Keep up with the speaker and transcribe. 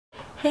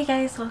Hey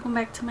guys, welcome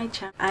back to my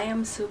channel. I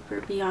am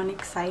super beyond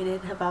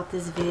excited about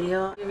this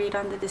video. You read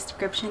on the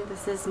description,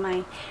 this is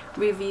my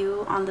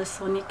review on the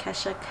Sonia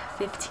Kashuk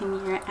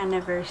 15-year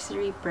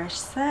anniversary brush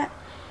set.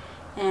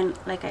 And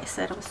like I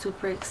said, I'm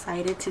super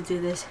excited to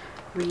do this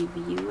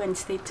review, and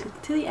stay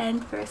tuned to the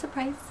end for a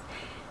surprise.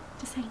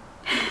 Just saying.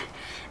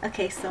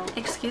 Okay, so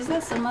excuse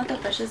that some of the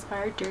brushes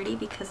are dirty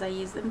because I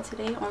used them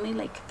today, only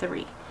like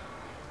 3.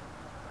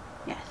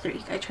 Yeah,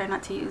 3. I try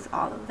not to use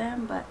all of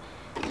them, but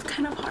it's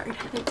kind of hard.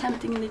 They're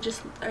tempting and they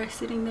just are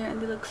sitting there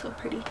and they look so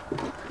pretty.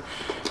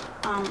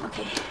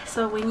 Okay,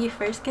 so when you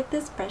first get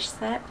this brush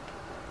set,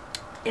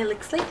 it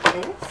looks like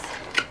this.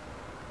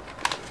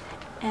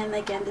 And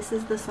again, this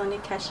is the Sonia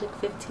Kashuk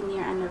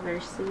 15-year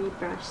anniversary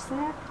brush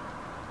set.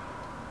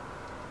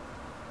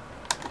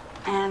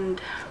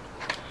 And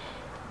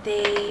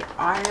they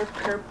are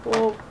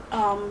purple.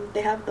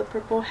 They have the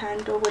purple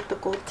handle with the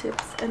gold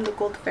tips and the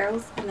gold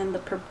ferrules, and then the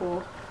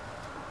purple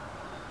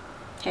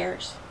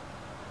hairs.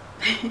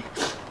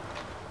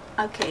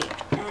 Okay,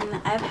 and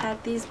I've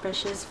had these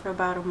brushes for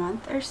about a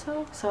month or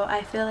so, so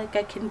I feel like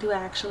I can do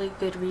actually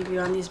good review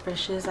on these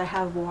brushes. I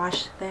have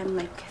washed them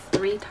like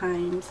 3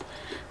 times,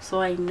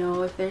 so I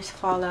know if there's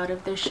fallout,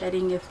 if there's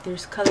shedding, if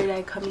there's color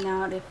dye coming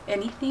out, if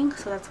anything.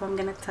 So that's what I'm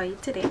gonna tell you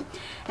today,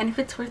 and if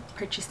it's worth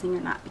purchasing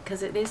or not,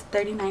 because it is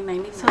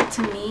 $39.90.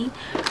 So to me,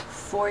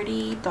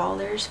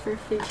 $40 for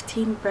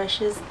 15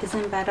 brushes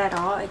isn't bad at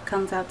all. It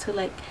comes out to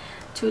like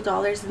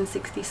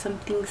 $2.60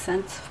 something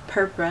cents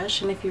per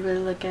brush, and if you really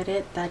look at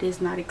it, that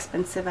is not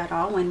expensive at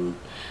all when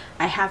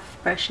I have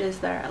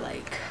brushes that are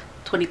like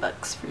 20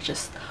 bucks for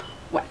just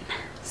one.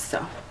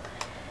 So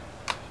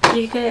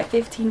you get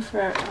 15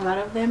 for a lot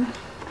of them,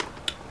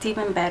 it's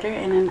even better.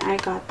 And then I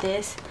got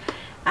this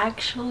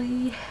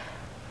actually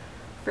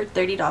for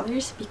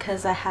 $30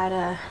 because I had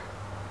a,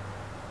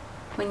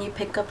 when you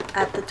pick up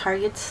at the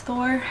Target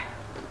store,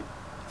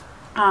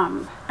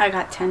 I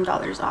got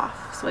 $10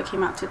 off, so it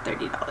came out to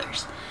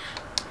 $30.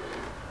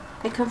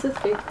 It comes with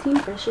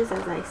 15 brushes,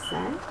 as I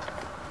said.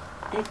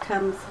 It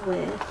comes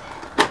with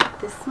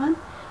this one,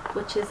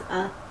 which is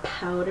a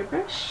powder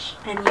brush,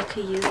 and you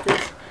could use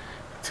this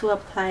to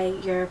apply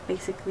your,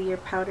 basically your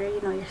powder,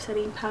 you know, your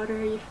setting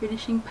powder, your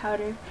finishing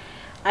powder.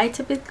 I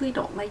typically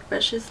don't like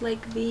brushes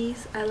like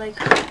these. I like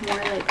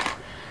more like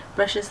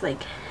brushes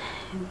like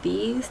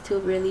these to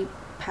really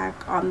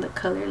pack on the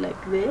color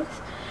like this.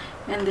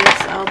 And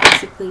this I'll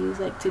basically use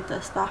like to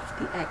dust off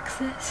the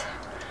excess,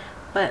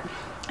 but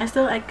I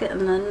still like it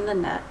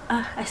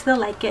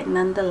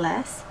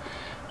nonetheless.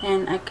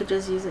 And I could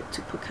just use it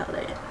to put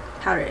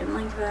powder in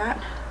like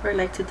that, or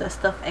like to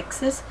dust off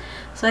excess.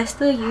 So I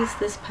still use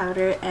this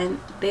powder, and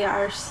they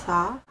are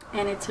soft,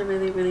 and it's a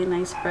really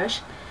nice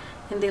brush,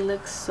 and they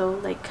look so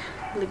like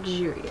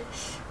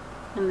luxurious,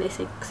 and they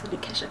say Sonia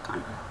Kashuk on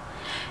them.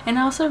 And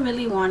I also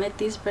really wanted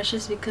these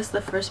brushes because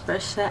the first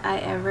brush set I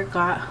ever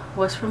got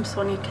was from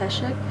Sonia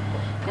Kashuk.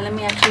 And let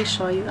me actually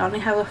show you. I only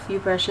have a few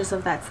brushes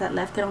of that set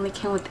left. It only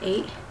came with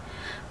 8,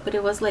 but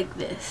it was like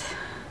this.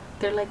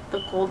 They're like the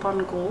gold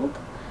on gold,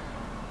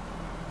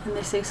 and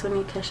they say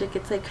Sonia Kashuk.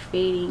 It's like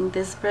fading.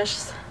 This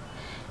brush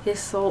is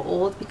so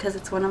old because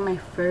it's one of my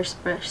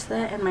first brush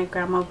set, and my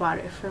grandma bought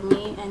it for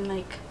me, and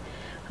like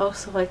I was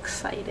so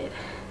excited.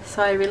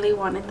 So I really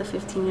wanted the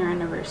 15-year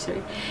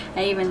anniversary.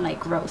 I even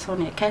like wrote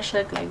Sonia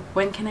Kashuk, like,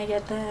 when can I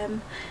get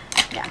them?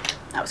 Yeah,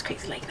 I was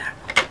crazy like that.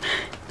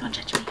 Don't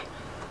judge me.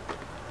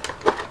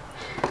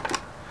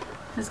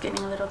 It's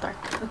getting a little dark.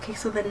 Okay,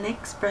 so the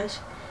next brush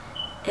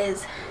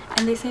is,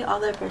 and they say all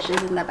the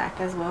brushes in the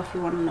back as well if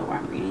you want to know where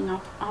I'm reading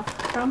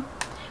off from,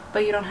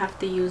 but you don't have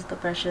to use the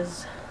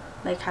brushes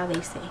like how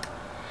they say.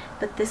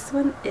 But this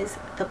one is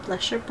the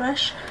blusher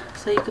brush,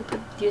 so you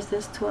could use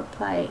this to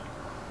apply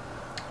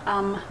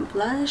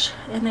blush,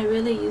 and I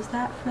really use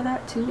that for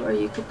that too, or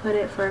you could put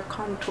it for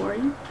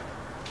contouring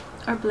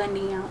or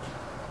blending out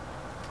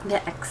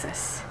the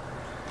excess.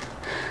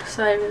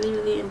 So I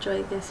really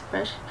enjoy this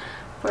brush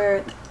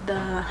for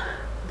the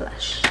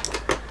blush.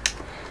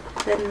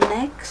 The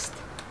next,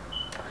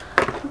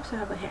 oops, I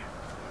have a hair.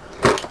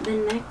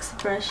 The next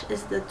brush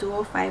is the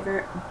dual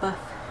fiber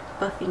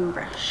buffing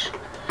brush.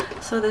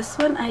 So this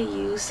one I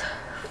use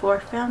for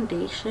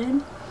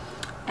foundation,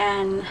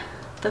 and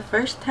the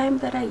first time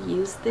that I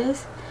used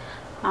this,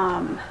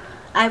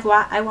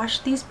 I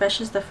washed these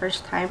brushes the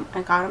first time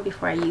I got them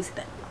before I used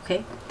them,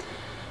 okay?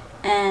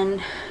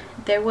 And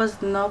there was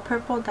no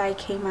purple dye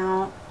came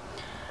out.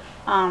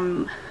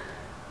 I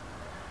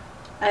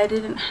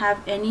didn't have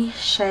any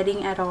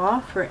shedding at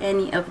all for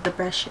any of the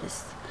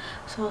brushes.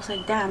 So I was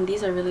like, damn,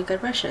 these are really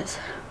good brushes.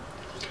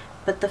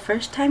 But the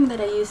first time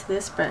that I used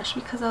this brush,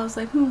 because I was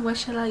like, what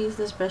should I use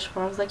this brush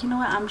for? I was like, you know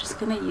what, I'm just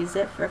gonna use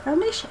it for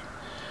foundation.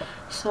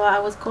 So I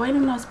was going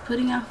and I was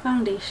putting out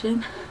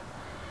foundation,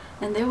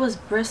 and there was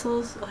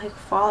bristles, like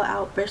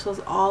fallout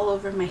bristles all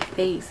over my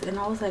face, and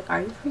I was like,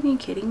 are you freaking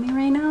kidding me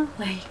right now?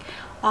 Like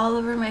all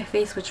over my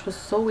face, which was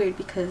so weird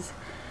because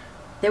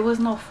there was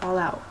no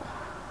fallout.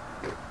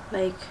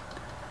 Like,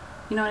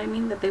 you know what I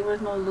mean? That there was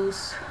no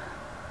loose,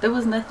 there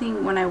was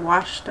nothing when I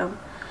washed them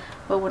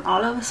But when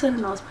all of a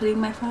sudden I was putting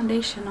my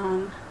foundation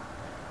on,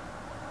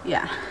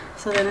 yeah,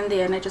 so then in the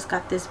end I just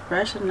got this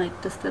brush and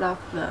like dusted off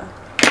the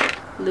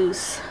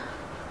loose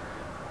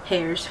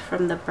hairs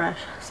from the brush.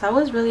 So I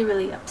was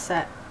really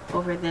upset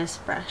over this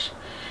brush.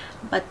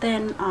 But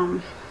then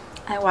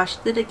I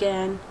washed it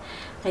again.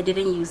 I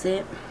didn't use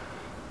it,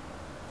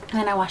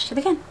 and then I washed it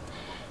again,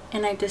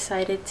 and I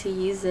decided to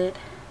use it.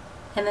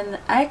 And then the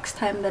next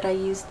time that I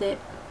used it,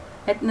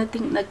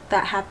 nothing like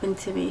that happened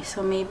to me.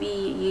 So maybe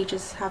you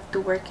just have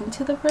to work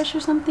into the brush or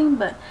something.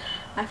 But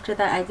after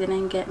that I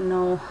didn't get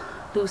no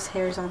loose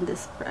hairs on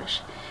this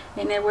brush,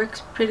 and it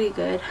works pretty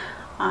good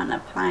on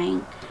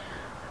applying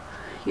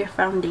your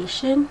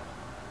foundation.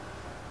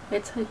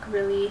 It's like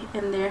really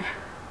in there,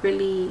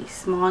 really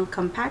small and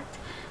compact,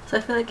 so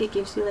I feel like it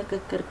gives you like a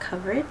good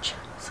coverage.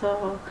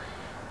 So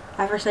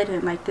at first I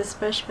didn't like this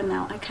brush, but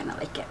now I kind of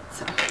like it.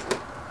 So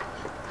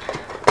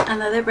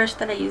another brush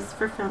that I use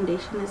for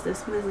foundation is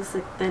this one. Is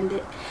a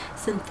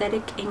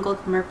synthetic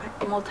angled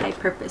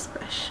multi-purpose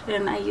brush,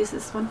 and I use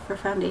this one for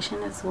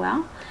foundation as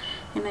well.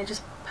 And I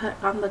just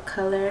put on the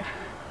color,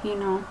 you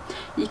know,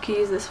 you could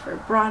use this for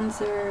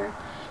bronzer,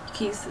 you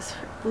can use this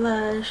for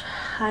blush,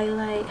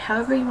 highlight,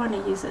 however you want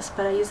to use this,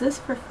 but I use this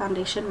for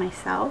foundation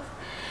myself.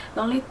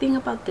 The only thing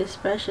about this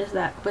brush is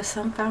that with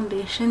some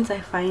foundations I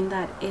find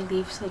that it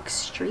leaves like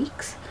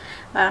streaks.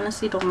 I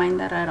honestly don't mind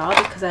that at all,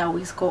 because I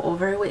always go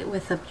over it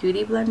with a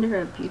beauty blender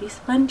or a beauty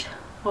sponge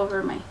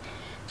over my,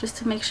 just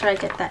to make sure I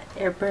get that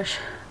airbrush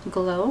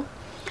glow.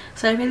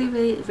 So I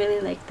really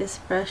like this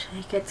brush.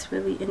 It gets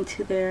really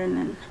into there and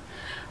then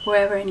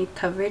wherever I need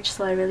coverage.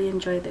 So I really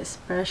enjoy this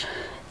brush.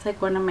 It's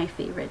like one of my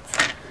favorites.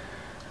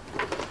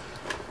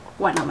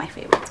 One of my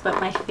favorites, but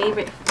my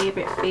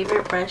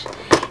favorite brush,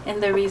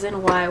 and the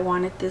reason why I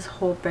wanted this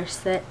whole brush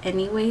set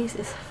anyways,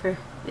 is for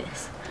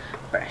this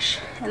brush.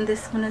 And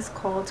this one is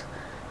called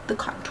the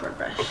contour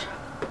brush.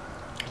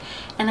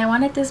 And I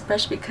wanted this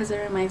brush because it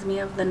reminds me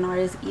of the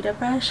NARS Ita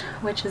brush,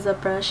 which is a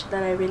brush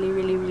that I really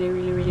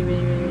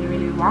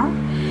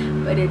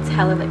want, but it's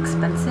hella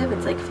expensive.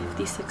 It's like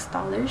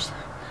 $56.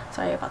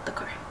 Sorry about the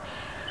car.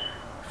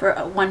 For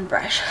one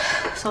brush.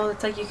 So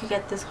it's like you could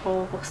get this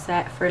whole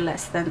set for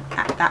less than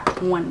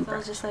that one brush. So I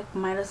was just like,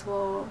 might as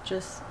well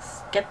just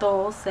get the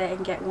whole set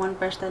and get one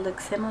brush that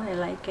looks similar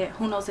like it.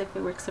 Who knows if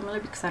it works similar,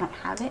 because I don't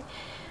have it,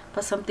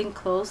 but something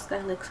close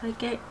that looks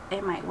like it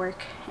might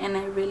work. And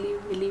I really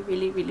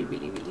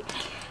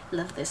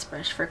love this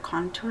brush for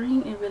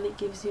contouring. It really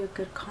gives you a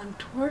good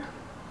contour.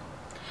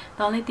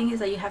 The only thing is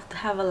that you have to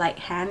have a light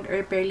hand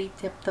or barely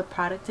dip the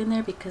product in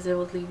there, because it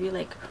will leave you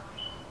like,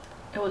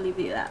 it will leave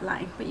you that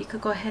line. But you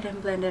could go ahead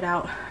and blend it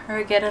out,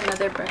 or get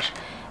another brush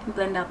and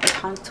blend out the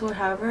contour.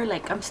 However,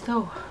 like, I'm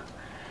still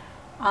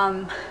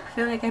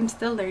feel like I'm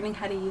still learning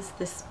how to use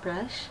this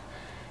brush,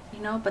 you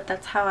know, but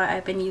that's how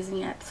I've been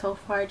using it so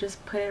far.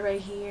 Just put it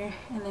right here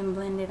and then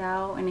blend it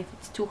out, and if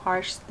it's too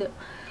harsh still,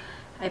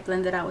 I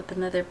blend it out with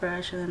another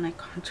brush, and then I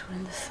contour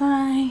in the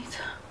side,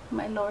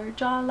 my lower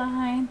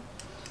jawline.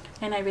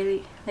 And I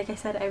really, like I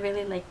said, I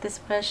really like this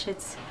brush.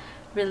 It's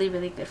really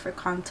good for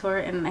contour,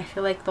 and I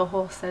feel like the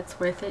whole set's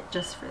worth it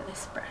just for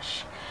this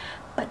brush.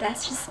 But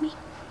that's just me.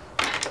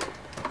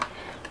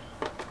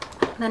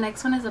 The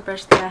next one is a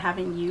brush that I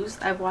haven't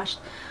used. I've washed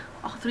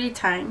all 3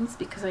 times,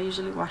 because I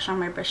usually wash all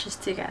my brushes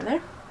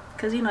together,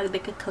 because you know they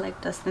could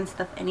collect dust and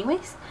stuff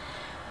anyways.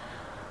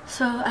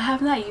 So I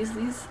have not used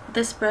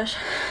this brush.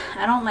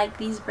 I don't like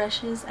these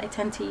brushes. I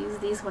tend to use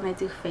these when I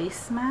do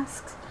face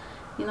masks,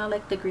 you know,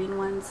 like the green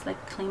ones,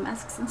 like clay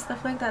masks and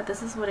stuff like that.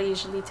 This is what I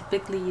usually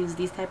typically use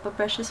these type of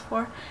brushes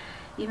for,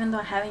 even though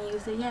I haven't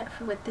used it yet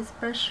with this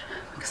brush,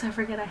 because I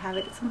forget I have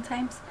it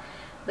sometimes.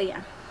 But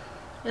yeah,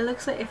 it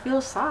looks like, it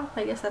feels soft.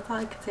 I guess that's all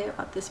I could say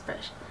about this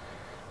brush.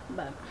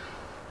 But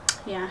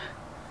yeah,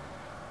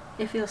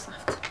 it feels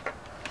soft.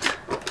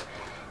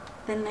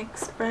 The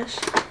next brush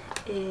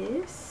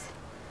is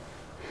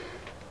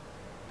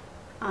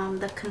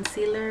the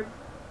concealer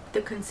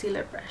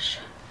brush.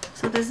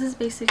 So this is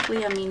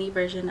basically a mini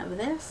version of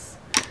this,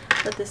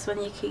 but this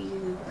one you can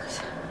use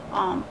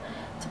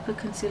to put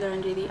concealer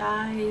under the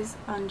eyes,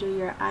 under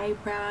your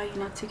eyebrow, you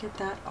know, to get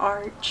that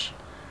arch.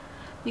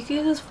 You can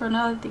use this for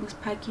other things,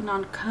 packing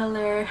on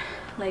color,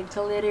 like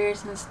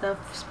glitters and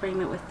stuff,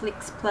 spraying it with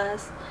Fix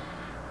Plus,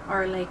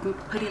 or like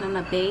putting on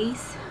a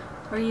base,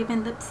 or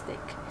even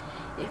lipstick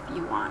if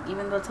you want.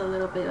 Even though it's a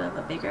little bit of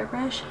a bigger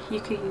brush, you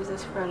could use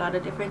this for a lot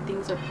of different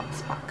things, or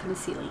spot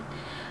concealing.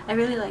 I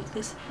really like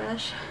this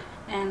brush,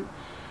 and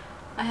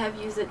I have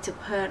used it to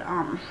put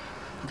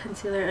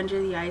concealer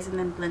under the eyes and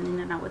then blending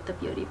it out with the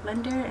beauty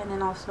blender, and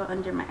then also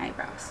under my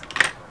eyebrows,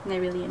 and I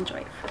really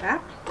enjoy it for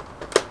that.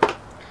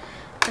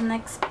 The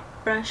next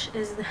brush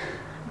is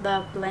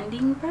the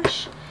blending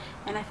brush,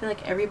 and I feel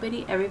like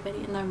everybody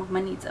in their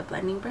mama needs a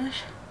blending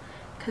brush,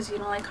 because you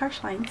don't like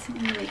harsh lines in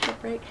your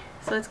makeup, right?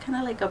 So it's kind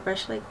of like a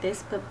brush like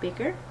this but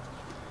bigger,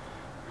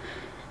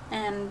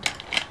 and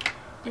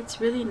it's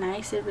really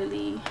nice.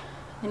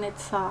 And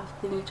it's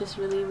soft, and you just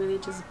really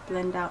just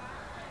blend out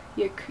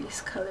your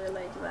crease color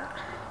like that.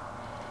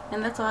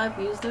 And that's all I've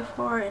used it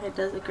for, and it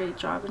does a great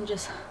job in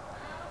just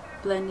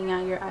blending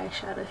out your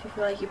eyeshadow. If you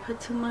feel like you put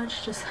too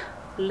much, just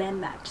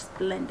blend that, just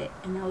blend it,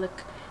 and it'll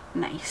look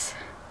nice.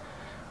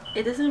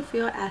 It doesn't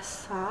feel as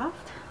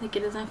soft, like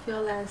it doesn't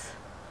feel as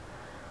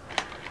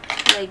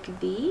like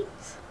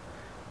these,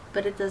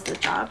 but it does the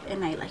job,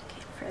 and I like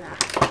it for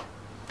that.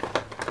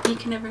 You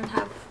can never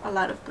have a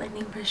lot of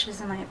blending brushes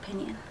in my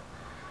opinion.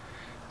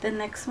 The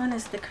next one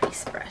is the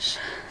crease brush.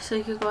 So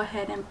you go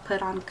ahead and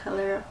put on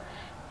color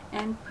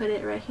and put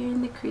it right here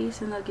in the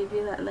crease, and they'll give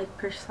you that like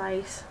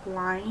precise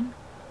line.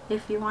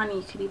 If you want,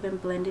 you could even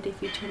blend it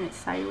if you turn it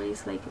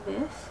sideways like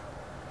this.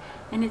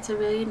 And it's a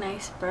really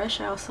nice brush.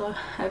 I also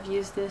have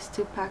used this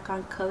to pack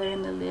on color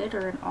in the lid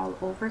or an all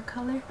over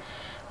color.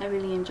 I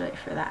really enjoy it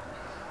for that.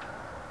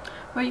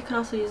 Or you could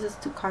also use this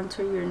to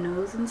contour your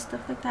nose and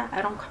stuff like that.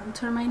 I don't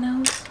contour my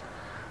nose,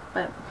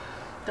 but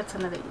that's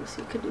another use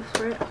you could do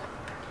for it.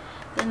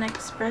 The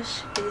next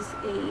brush is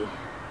a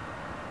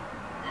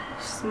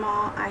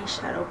small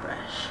eyeshadow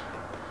brush.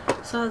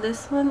 So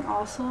this one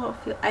also,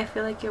 I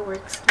feel like it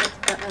works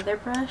like the other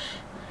brush.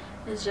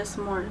 It's just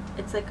more,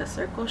 it's like a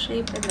circle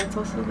shape, and that's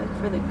also like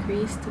for the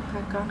crease to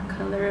pack on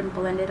color and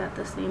blend it at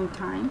the same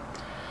time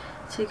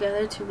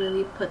together to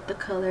really put the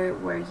color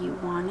where you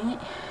want it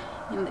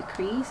in the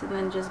crease, and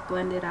then just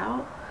blend it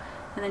out.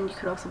 And then you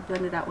could also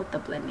blend it out with the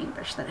blending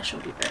brush that I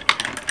showed you earlier.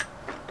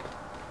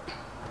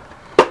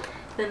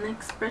 The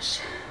next brush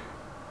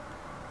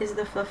is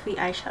the fluffy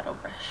eyeshadow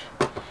brush,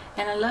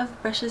 and I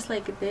love brushes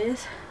like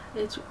this.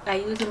 I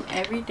use them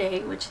every day,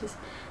 which is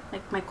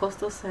like my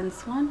Coastal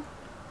Scents one,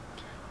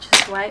 which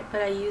is white,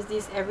 but I use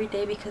these every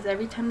day because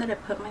every time that I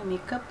put my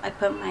makeup, I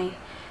put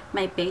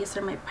my base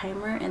or my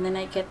primer, and then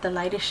I get the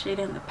lightest shade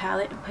in the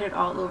palette and put it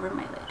all over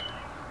my lid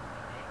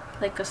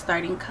like a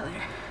starting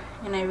color,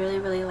 and I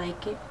really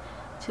like it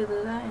to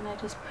do that, and I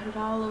just put it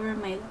all over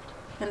my lid,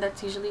 and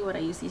that's usually what I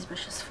use these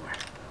brushes for.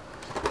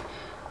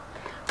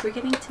 We're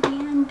getting to the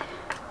end.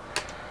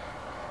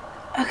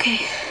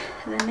 Okay,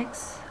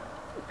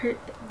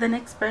 the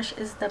next brush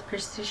is the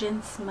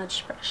Precision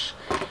Smudge brush,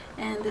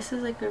 and this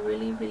is like a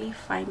really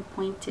fine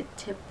pointed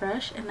tip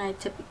brush, and I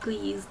typically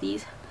use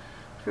these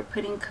for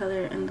putting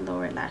color in the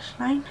lower lash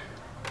line.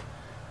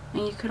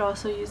 And you could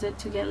also use it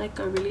to get like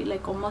a really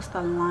like almost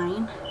a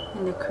line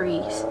in the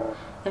crease.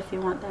 If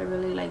you want that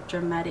really like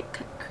dramatic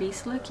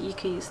crease look, you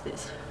can use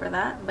this for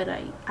that, but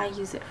I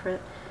use it for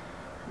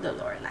the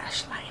lower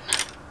lash line.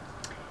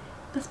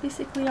 That's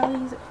basically all I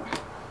use it for.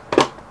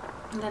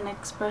 The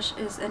next brush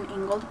is an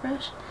angled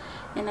brush,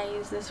 and I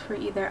use this for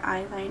either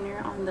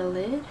eyeliner on the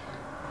lid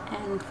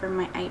and for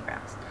my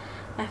eyebrows.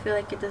 I feel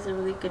like it does a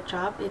really good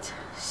job. It's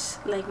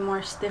like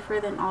more stiffer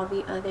than all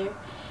the other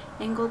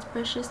angled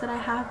brushes that I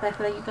have, but I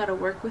feel like you gotta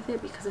work with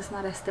it because it's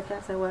not as stiff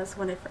as it was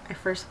when I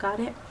first got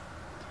it.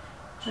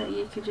 But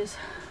you could just,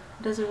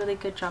 it does a really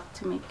good job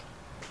to make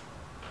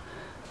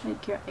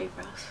your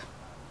eyebrows.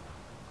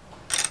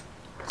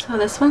 So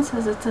this one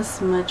says it's a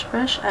smudge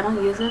brush. I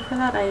don't use it for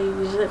that. I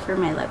use it for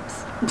my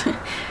lips.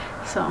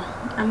 So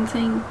I'm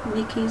saying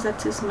you can use that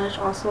to smudge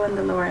also in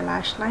the lower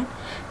lash line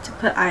to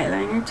put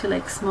eyeliner to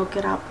like smoke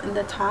it out in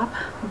the top,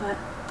 but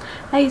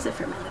I use it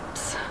for my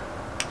lips.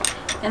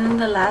 And then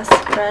the last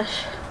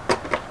brush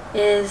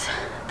is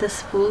the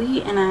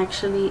spoolie, and I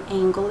actually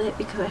angle it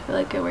because I feel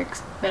like it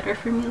works better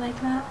for me like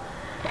that.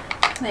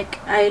 Like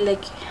I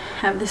like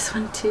have this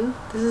one too.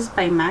 This is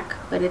by MAC,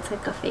 but it's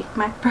like a fake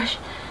MAC brush,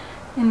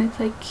 and it's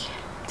like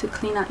to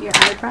clean out your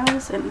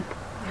eyebrows, and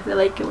I feel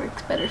like it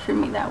works better for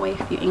me that way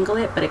if you angle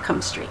it, but it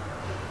comes straight.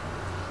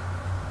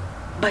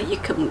 But you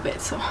can move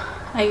it, so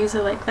I use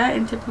it like that,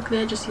 and typically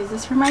I just use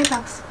this for my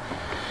eyebrows.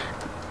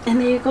 And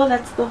there you go,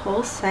 that's the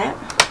whole set.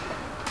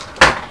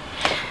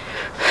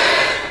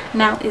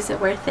 Now, is it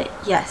worth it?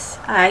 Yes,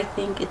 I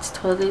think it's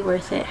totally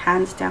worth it,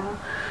 hands down,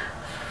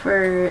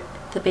 for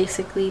the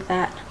basically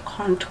that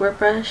contour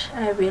brush.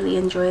 I really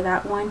enjoy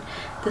that one.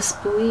 The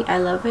spoolie, I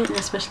love it, and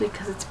especially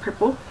because it's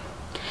purple,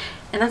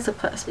 and that's a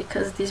plus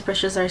because these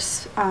brushes are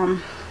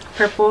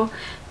purple.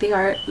 They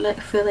are, I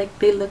feel like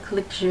they look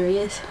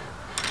luxurious.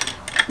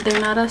 They're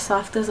not as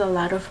soft as a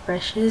lot of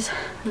brushes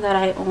that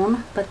I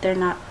own, but they're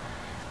not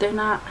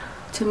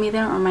to me, they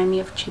don't remind me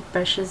of cheap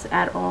brushes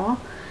at all.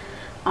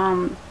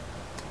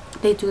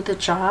 They do the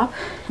job,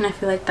 and I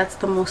feel like that's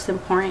the most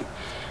important.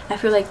 I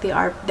feel like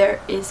there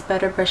is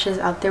better brushes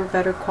out there,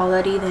 better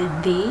quality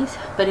than these,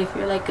 but if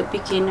you're like a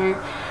beginner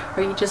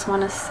or you just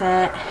want a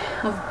set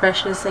of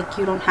brushes, like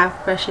you don't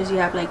have brushes, you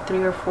have like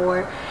 3 or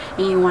 4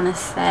 and you want a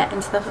set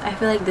and stuff, I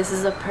feel like this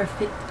is a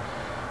perfect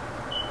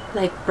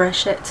like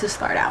brush set to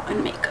start out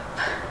in makeup.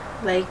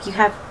 Like you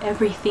have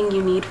everything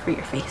you need for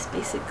your face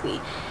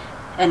basically,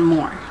 and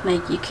more.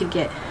 Like you could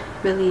get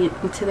really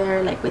into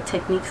there like with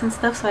techniques and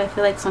stuff. So I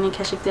feel like Sonia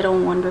Kashuk did a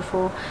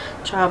wonderful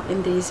job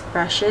in these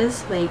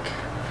brushes. Like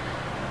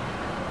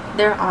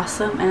they're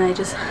awesome, and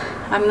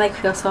I'm like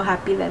feel so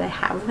happy that I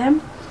have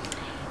them.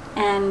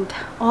 And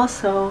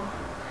also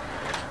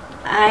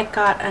I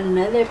got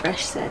another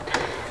brush set,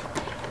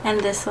 and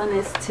this one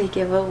is to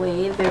give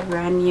away. They're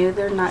brand new,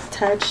 they're not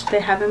touched,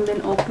 they haven't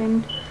been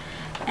opened,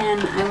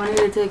 and I wanted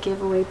to do a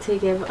giveaway to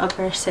give a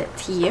brush set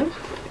to you.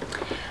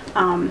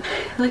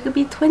 we could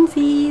be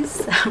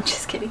twinsies. I'm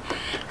just kidding.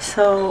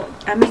 So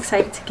I'm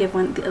excited to give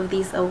one of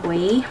these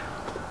away,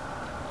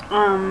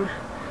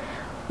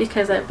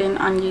 because I've been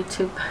on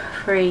YouTube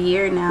for a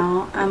year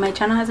now. My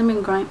channel hasn't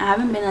been growing. I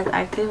haven't been as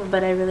active,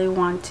 but I really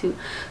want to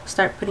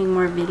start putting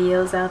more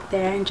videos out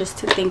there, and just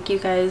to thank you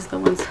guys, the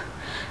ones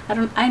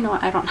I know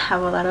I don't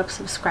have a lot of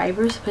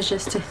subscribers, but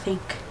just to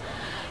thank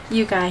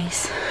you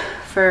guys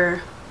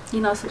for, you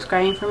know,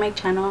 subscribing for my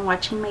channel and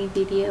watching my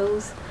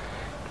videos,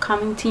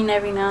 commenting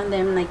every now and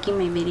then, liking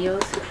my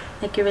videos.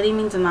 Like, it really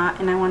means a lot,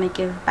 and I want to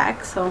give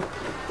back. So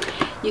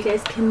you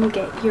guys can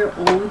get your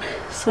own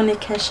Sonia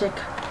Kashuk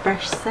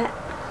brush set.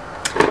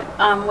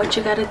 What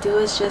you gotta do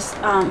is just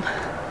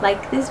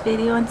like this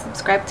video and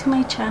subscribe to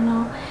my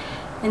channel,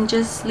 and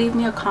just leave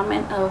me a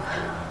comment of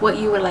what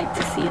you would like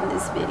to see in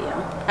this video.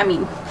 I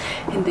mean,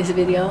 in this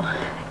video,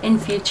 in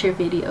future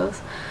videos,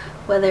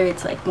 whether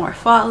it's like more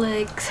fall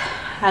looks,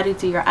 how to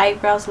do your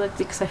eyebrows look,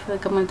 because I feel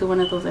like I'm gonna do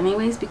one of those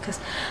anyways, because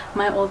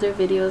my older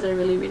videos are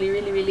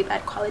really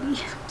bad quality.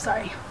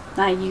 Sorry,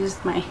 I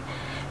used my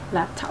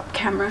laptop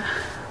camera.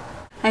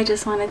 I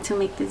just wanted to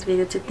make this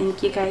video to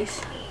thank you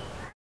guys